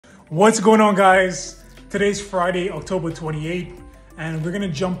What's going on, guys? Today's Friday, October 28th, and we're gonna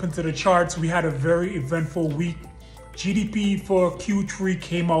jump into the charts. We had a very eventful week. GDP for Q3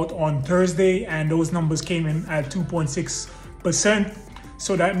 came out on Thursday, and those numbers came in at 2.6%.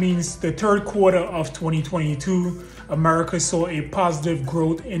 So that means the third quarter of 2022, America saw a positive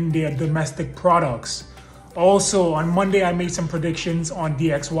growth in their domestic products. Also, on Monday, I made some predictions on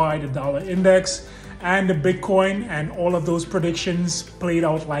DXY, the dollar index, and the Bitcoin, and all of those predictions played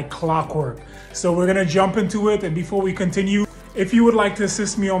out like clockwork. So we're gonna jump into it, and before we continue, if you would like to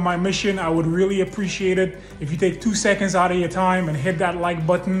assist me on my mission, I would really appreciate it if you take 2 seconds out of your time and hit that like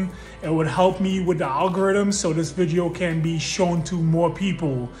button. It would help me with the algorithm so this video can be shown to more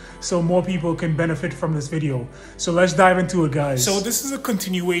people, so more people can benefit from this video. So let's dive into it, guys. So this is a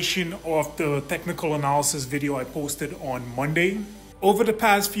continuation of the technical analysis video I posted on Monday. Over the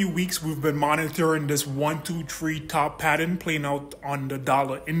past few weeks, we've been monitoring this 1, 2, 3 top pattern playing out on the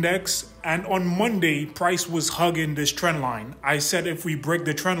dollar index. And on Monday, price was hugging this trend line. I said if we break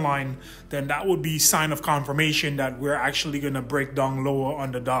the trend line, then that would be sign of confirmation that we're actually going to break down lower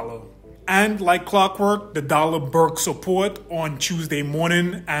on the dollar. And like clockwork, the dollar broke support on Tuesday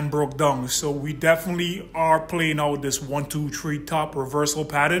morning and broke down. So we definitely are playing out this 1, 2, 3 top reversal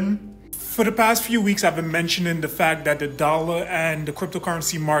pattern. For the past few weeks, I've been mentioning the fact that the dollar and the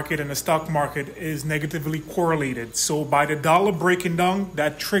cryptocurrency market and the stock market is negatively correlated. So by the dollar breaking down,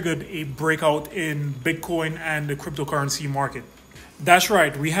 that triggered a breakout in Bitcoin and the cryptocurrency market. That's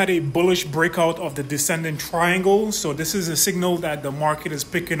right, we had a bullish breakout of the descending triangle. So this is a signal that the market is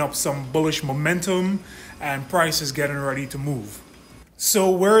picking up some bullish momentum and price is getting ready to move.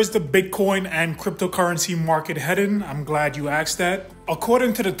 So where is the Bitcoin and cryptocurrency market heading? I'm glad you asked that.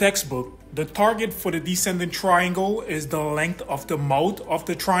 According to the textbook, the target for the descending triangle is the length of the mouth of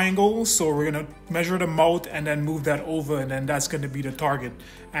the triangle. So we're going to measure the mouth and then move that over, and then that's going to be the target.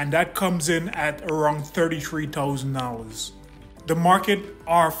 And that comes in at around $33,000. The market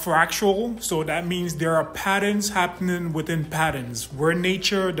are fractal, so that means there are patterns happening within patterns. Where in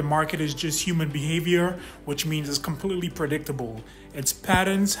nature, the market is just human behavior, which means it's completely predictable. It's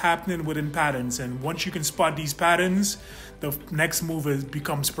patterns happening within patterns, and once you can spot these patterns, the next move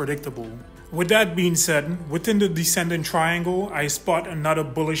becomes predictable. With that being said, within the descending triangle, I spot another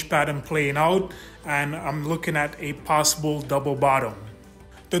bullish pattern playing out, and I'm looking at a possible double bottom.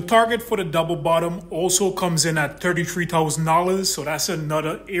 The target for the double bottom also comes in at $33,000, so that's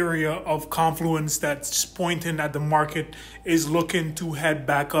another area of confluence that's pointing that the market is looking to head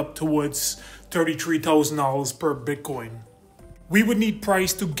back up towards $33,000 per Bitcoin. We would need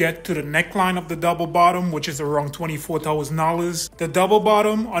price to get to the neckline of the double bottom, which is around $24,000. The double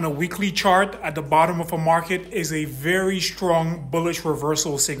bottom on a weekly chart at the bottom of a market is a very strong bullish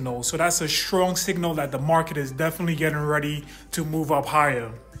reversal signal. So that's a strong signal that the market is definitely getting ready to move up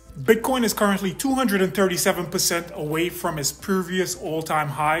higher. Bitcoin is currently 237% away from its previous all-time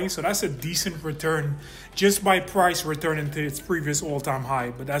high. So that's a decent return just by price returning to its previous all-time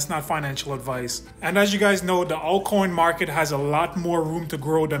high, but that's not financial advice. And as you guys know, the altcoin market has a lot more room to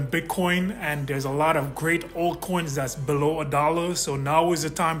grow than Bitcoin, and there's a lot of great altcoins that's below $1. So now is the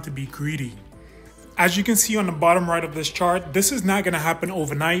time to be greedy. As you can see on the bottom right of this chart, this is not going to happen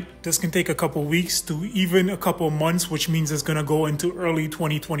overnight. This can take a couple weeks to even a couple months, which means it's going to go into early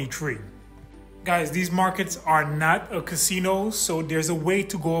 2023. Guys, these markets are not a casino, so there's a way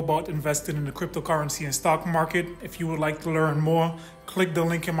to go about investing in the cryptocurrency and stock market. If you would like to learn more, click the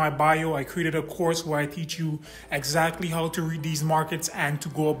link in my bio. I created a course where I teach you exactly how to read these markets and to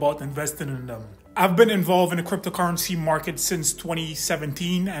go about investing in them. I've been involved in the cryptocurrency market since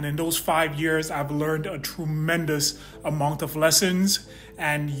 2017, and in those 5 years, I've learned a tremendous amount of lessons,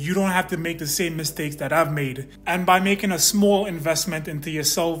 and you don't have to make the same mistakes that I've made. And by making a small investment into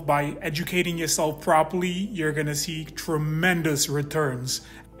yourself, by educating yourself properly, you're gonna see tremendous returns.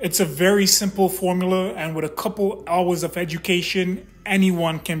 It's a very simple formula, and with a couple hours of education,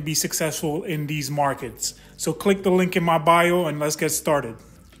 anyone can be successful in these markets. So click the link in my bio and let's get started.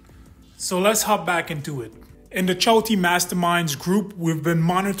 So let's hop back into it. In the Chauty Masterminds group, we've been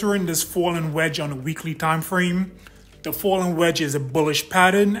monitoring this fallen wedge on a weekly time frame. The fallen wedge is a bullish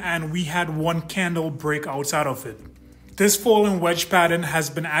pattern, and we had one candle break outside of it. This fallen wedge pattern has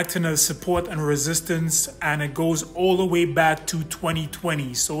been acting as support and resistance, and it goes all the way back to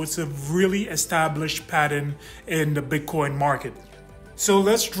 2020. So it's a really established pattern in the Bitcoin market. So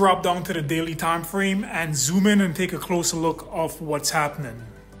let's drop down to the daily time frame and zoom in and take a closer look of what's happening.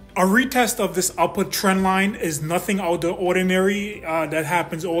 A retest of this upward trend line is nothing out of the ordinary. That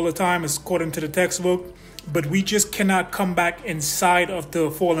happens all the time, according to the textbook. but we just cannot come back inside of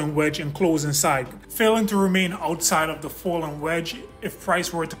the fallen wedge and close inside. Failing to remain outside of the fallen wedge, if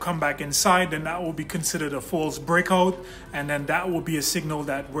price were to come back inside, then that will be considered a false breakout, and then that will be a signal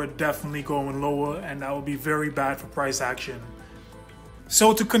that we're definitely going lower, and that will be very bad for price action.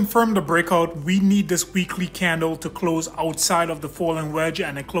 So to confirm the breakout, we need this weekly candle to close outside of the fallen wedge,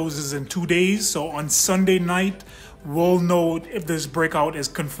 and it closes in 2 days. So on Sunday night, we'll know if this breakout is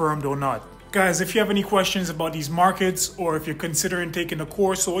confirmed or not. Guys, if you have any questions about these markets, or if you're considering taking the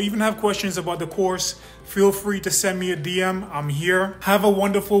course, or even have questions about the course, feel free to send me a DM. I'm here. Have a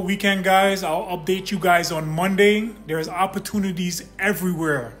wonderful weekend, guys. I'll update you guys on Monday. There's opportunities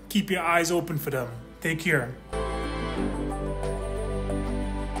everywhere. Keep your eyes open for them. Take care.